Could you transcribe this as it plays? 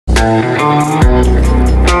Hello,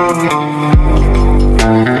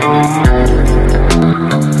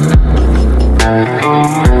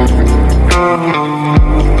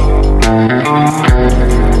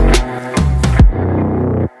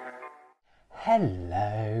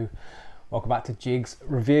 welcome back to Jigs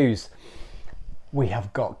Reviews. We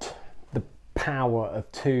have got the power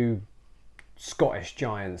of two Scottish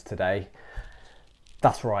giants today.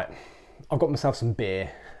 That's right, I've got myself some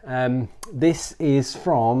beer. This is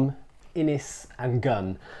from Innis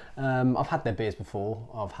Gunn. I've had their beers before.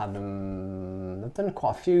 I've done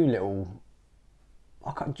quite a few little,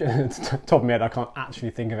 top of my head I can't actually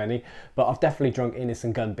think of any, but I've definitely drunk Innis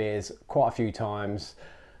Gunn beers quite a few times.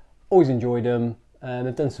 Always enjoyed them.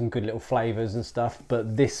 They've done some good little flavours and stuff,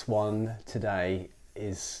 but this one today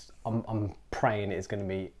is, I'm praying it's going to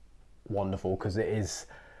be wonderful, because it is,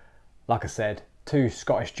 like I said, two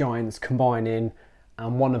Scottish giants combining,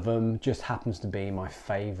 and one of them just happens to be my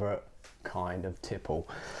favourite kind of tipple.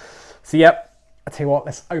 So yep, I tell you what,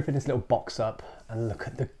 let's open this little box up and look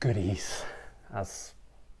at the goodies, as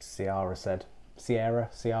Ciara said. Ciara,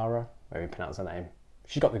 where you pronounce her name.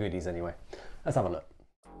 She's got the goodies anyway. Let's have a look.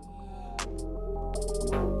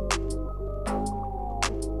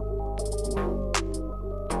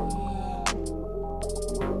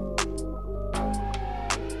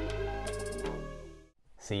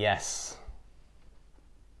 So yes,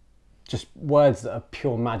 just words that are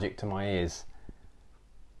pure magic to my ears.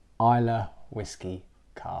 Islay Whisky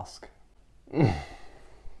Cask.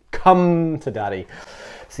 Come to daddy.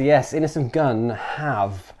 So yes, Innis Gunn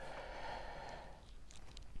have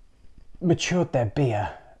matured their beer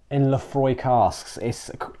in Laphroaig casks. It's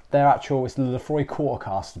the Laphroaig Quarter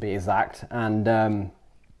cask to be exact, and I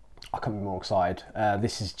couldn't be more excited.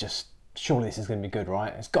 This is just, surely this is going to be good,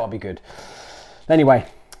 right? It's got to be good. Anyway,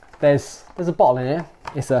 there's a bottle in here.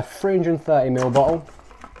 It's a 330ml bottle,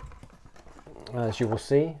 as you will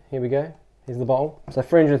see. Here we go. Here's the bottle. So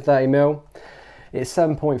 330ml. It's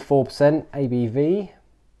 7.4% ABV,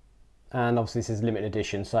 and obviously this is limited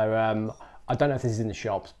edition. So I don't know if this is in the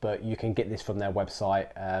shops, but you can get this from their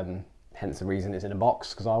website. Hence the reason it's in a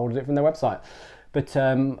box, because I ordered it from their website. But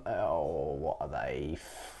what are they?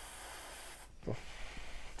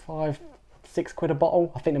 £5-6 a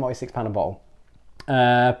bottle. I think they might be £6 a bottle.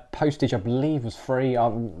 Postage I believe was free.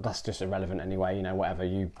 That's just irrelevant anyway, you know, whatever.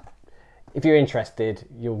 If you're interested,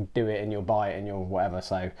 you'll do it and you'll buy it and you'll whatever.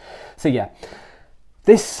 So yeah,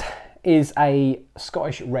 this is a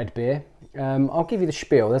Scottish red beer. I'll give you the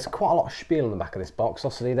spiel. There's quite a lot of spiel on the back of this box.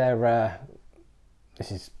 Obviously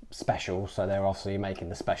this is special, so they're obviously making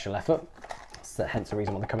the special effort. So hence the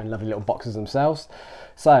reason why they come in lovely little boxes themselves.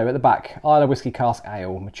 So at the back, Islay Whisky Cask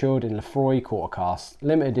Ale, matured in Laphroaig Quarter cask,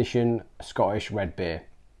 limited edition Scottish red beer.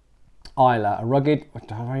 Islay, a rugged.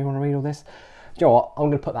 Do I really want to read all this? Do you know what? I'm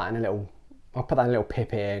going to put that in a little. I'll put that in a little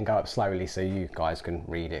pip here and go up slowly so you guys can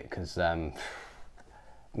read it, because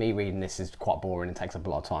me reading this is quite boring and takes up a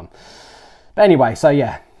lot of time. But anyway, so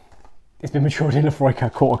yeah, it's been matured in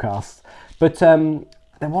Laphroaig Quarter cask. But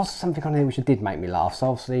there was something on here which did make me laugh.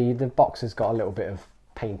 So obviously the box has got a little bit of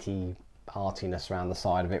painty artiness around the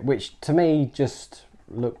side of it, which to me just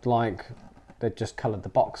looked like they'd just coloured the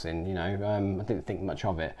box in, you know. I didn't think much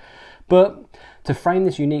of it. But to frame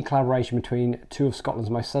this unique collaboration between two of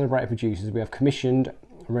Scotland's most celebrated producers, we have commissioned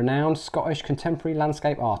renowned Scottish contemporary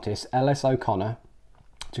landscape artist Ellis O'Connor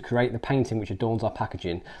to create the painting which adorns our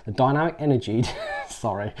packaging. The dynamic energy,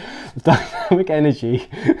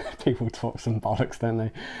 people talk some bollocks, don't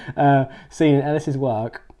they? Seen in Ellis's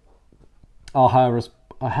work Ellis,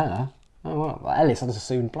 I just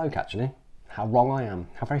assumed bloke actually. How wrong I am.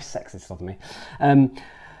 How very sexist of me.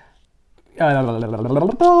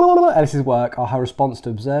 Ellis's work are her response to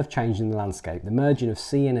observed change in the landscape, the merging of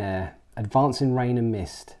sea and air, advancing rain and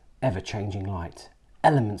mist, ever-changing light,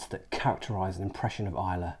 elements that characterise an impression of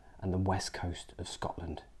Islay and the west coast of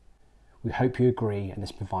Scotland. We hope you agree, and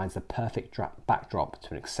this provides the perfect backdrop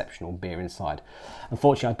to an exceptional beer inside.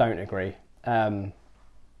 Unfortunately, I don't agree.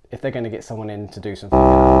 If they're going to get someone in to do something,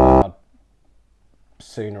 I'd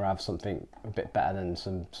sooner have something a bit better than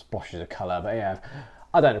some splotches of colour. But yeah,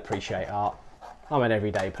 I don't appreciate art. I'm an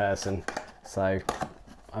everyday person, so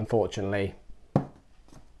unfortunately,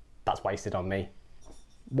 that's wasted on me.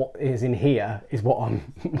 What is in here is what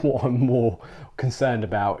I'm more concerned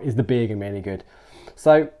about. Is the beer going to be any good?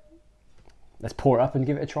 So let's pour it up and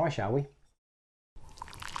give it a try, shall we?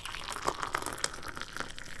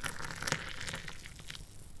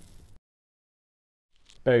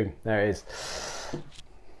 Boom, there it is.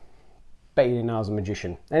 Bet you didn't know I was a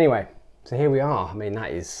magician. Anyway, so here we are. I mean,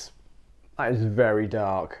 that is very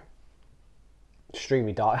dark.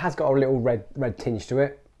 Extremely dark. It has got a little red tinge to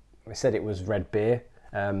it. It said it was red beer.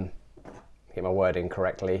 Get my word in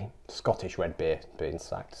correctly. Scottish red beer, being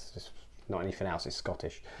exact. It's just not anything else. It's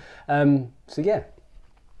Scottish. So yeah,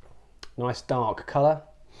 nice dark colour.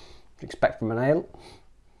 You'd expect from an ale.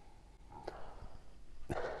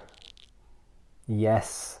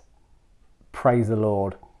 Yes, praise the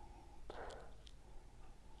Lord.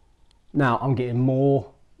 Now I'm getting more,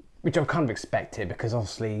 which I've kind of expected, because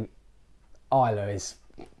obviously Islay is,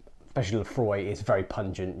 especially Laphroaig, is very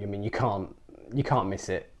pungent. I mean, you can't miss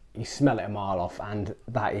it. You smell it a mile off, and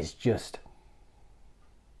that is just,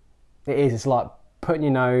 it is. It's like putting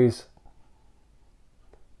your nose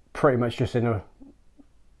pretty much just in a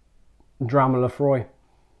dram of Laphroaig.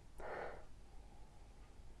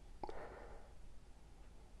 I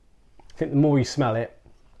think the more you smell it,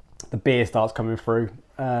 the beer starts coming through.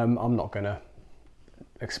 I'm not going to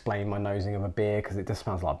explain my nosing of a beer because it just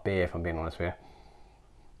smells like beer, if I'm being honest with you.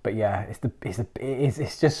 But yeah, it's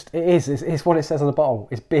what it says on the bottle.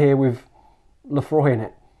 It's beer with Laphroaig in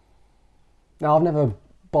it. Now, I've never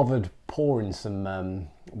bothered pouring some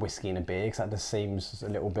whiskey in a beer because that just seems a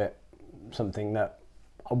little bit something that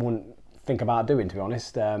I wouldn't think about doing, to be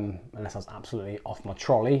honest, unless I was absolutely off my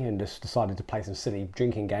trolley and just decided to play some silly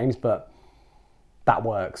drinking games. But that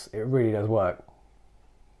works. It really does work.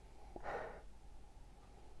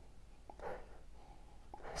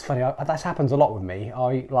 It's funny, that happens a lot with me.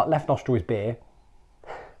 I like left nostril is beer,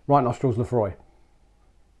 right nostril is Laphroaig.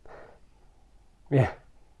 Yeah.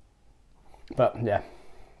 But yeah,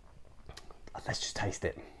 let's just taste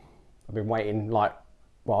it. I've been waiting, like,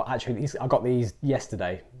 well, actually, I got these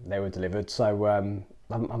yesterday. They were delivered, so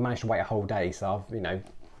I've managed to wait a whole day. So I've, you know,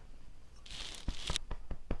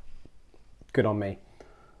 good on me.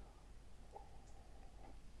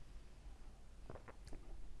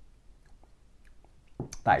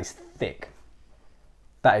 That is thick.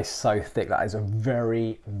 That is so thick. That is a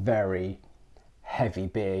very, very heavy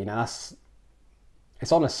beer. You know,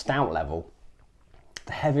 it's on a stout level.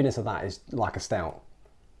 The heaviness of that is like a stout.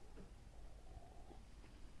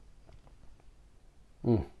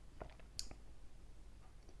 Oh,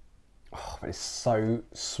 but it's so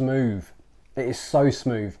smooth. It is so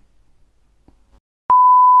smooth.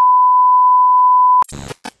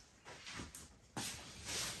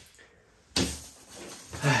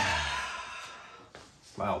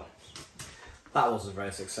 Well, that wasn't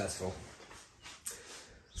very successful.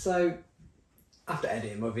 So, after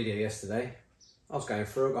editing my video yesterday, I was going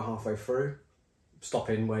through, I got halfway through,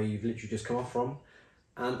 stopping where you've literally just come off from,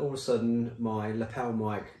 and all of a sudden my lapel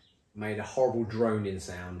mic made a horrible droning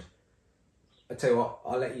sound. I tell you what,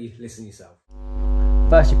 I'll let you listen yourself.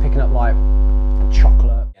 First you're picking up like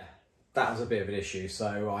chocolate. Yeah, that was a bit of an issue,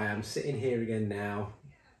 so I am sitting here again now,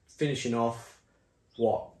 finishing off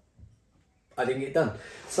what I didn't get done.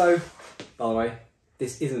 So, by the way,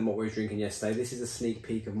 this isn't what we were drinking yesterday. This is a sneak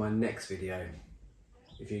peek of my next video,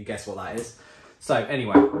 if you can guess what that is. So,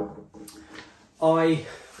 anyway,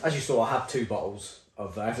 as you saw, I have 2 bottles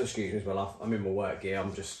of, excuse me as well, I'm in my work gear.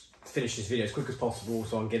 I'm just finish this video as quick as possible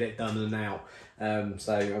so I can get it done and out.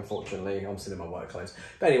 So, unfortunately, I'm still in my work clothes.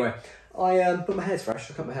 But anyway, but my hair's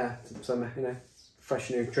fresh. I cut my hair to some, you know, fresh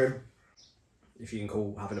new trim. If you can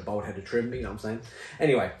call having a bald head a trim, you know what I'm saying.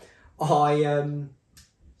 Anyway, I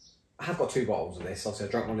have got 2 bottles of this. Obviously, I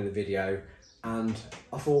drank one in the video, and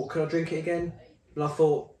I thought, could I drink it again? And I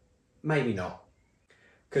thought, maybe not,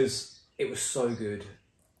 because it was so good.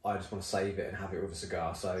 I just want to save it and have it with a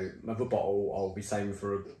cigar. So my other bottle I'll be saving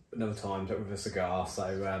for another time, but with a cigar. So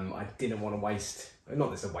I didn't want to waste, not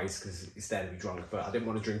that it's a waste because it's there to be drunk, but I didn't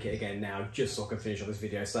want to drink it again now just so I can finish off this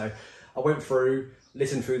video. So I went through,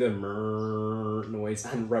 listened through the noise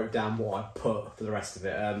and wrote down what I put for the rest of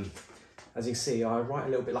it. As you can see, I write a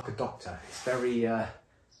little bit like a doctor. It's very,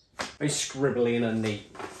 very scribbly and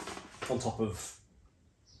neat, on top of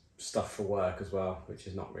stuff for work as well, which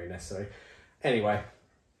is not really necessary. Anyway,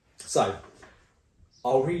 so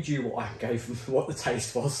I'll read you what I gave them, what the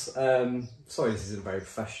taste was. Sorry, this isn't very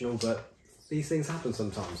professional, but these things happen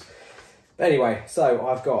sometimes. But anyway, so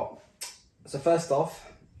I've got, so first off,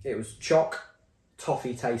 it was choc,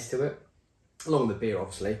 toffee taste to it, along with the beer,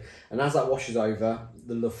 obviously. And as that washes over,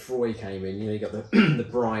 the Laphroaig came in. You know, you got the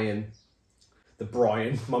Brian.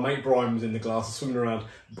 My mate Brian was in the glass, swimming around.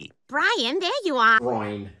 Brian, there you are.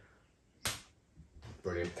 Brian.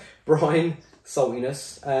 Brilliant. Brian,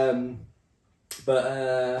 saltiness.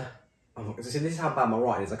 This is how bad my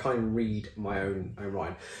writing is. I can't even read my own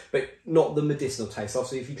writing. But not the medicinal taste.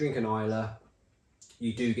 Obviously, if you drink an Islay,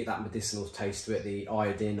 you do get that medicinal taste to it, the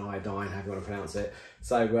iodine, however you want to pronounce it.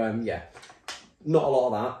 So, yeah, not a lot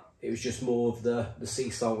of that. It was just more of the sea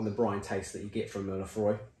salt and the brine taste that you get from a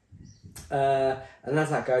Laphroaig. And as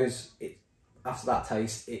that goes, after that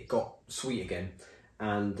taste, it got sweet again.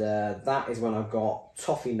 And that is when I got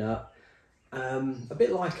toffee nut, a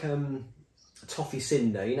bit like toffee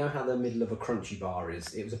cinder. You know how the middle of a crunchy bar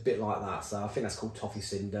is? It was a bit like that. So I think that's called toffee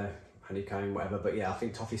cinder, honeycomb, whatever. But yeah, I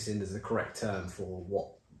think toffee cinder is the correct term for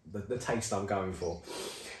what the taste I'm going for.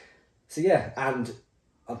 So yeah, and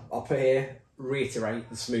I'll put here, reiterate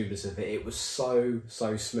the smoothness of it. It was so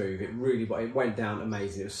smooth. It really, it went down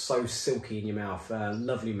amazing. It was so silky in your mouth.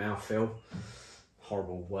 Lovely mouthfeel.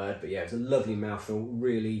 Horrible word, but yeah, it was a lovely mouthfeel.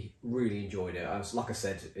 Really enjoyed it. Like I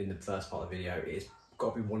said in the first part of the video, it's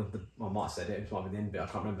got to be one of the, I might have said it might be the end bit, I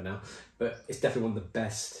can't remember now, but it's definitely one of the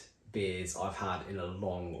best beers I've had in a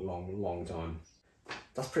long time.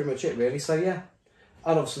 That's pretty much it really. So yeah,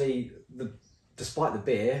 and obviously despite the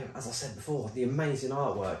beer, as I said before, the amazing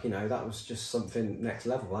artwork, you know, that was just something next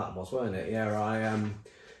level, that was, weren't it? Yeah,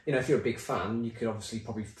 you know, if you're a big fan, you could obviously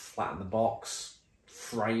probably flatten the box,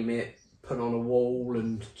 frame it, put on a wall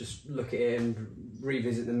and just look at it and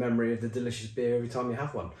revisit the memory of the delicious beer every time you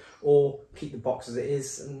have one. Or keep the box as it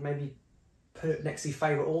is and maybe put it next to your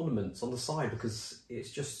favourite ornaments on the side, because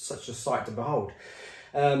it's just such a sight to behold.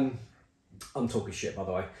 I'm talking shit, by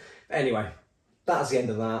the way. But anyway, that's the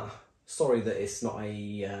end of that. Sorry that it's not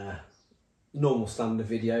a normal standard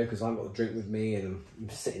video, because I haven't got the drink with me and I'm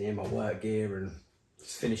sitting here in my work gear and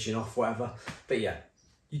just finishing off, whatever. But yeah,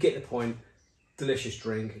 you get the point. Delicious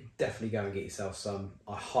drink, definitely go and get yourself some.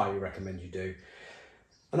 I highly recommend you do.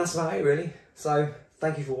 And that's about it really. So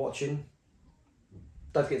thank you for watching.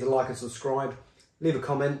 Don't forget to like and subscribe. Leave a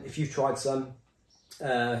comment if you've tried some.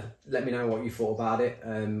 Let me know what you thought about it.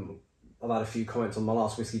 I've had a few comments on my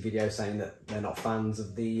last whiskey video saying that they're not fans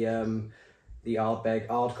of the Ardbeg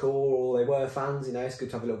hardcore, or they were fans. You know, it's good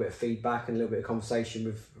to have a little bit of feedback and a little bit of conversation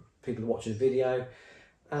with people watching the video,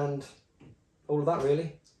 and all of that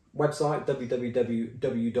really. Website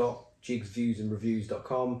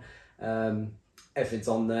www.jigsviewsandreviews.com. Everything's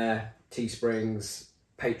on there. Teesprings,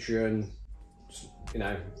 Patreon, you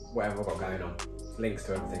know, whatever I've got going on. Links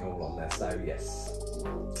to everything all on there. So yes,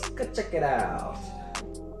 go check it out.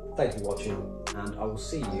 Thank you for watching, and I will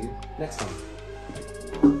see you next time.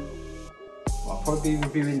 I'll probably be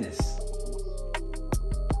reviewing this.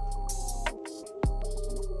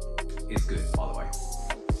 It's good.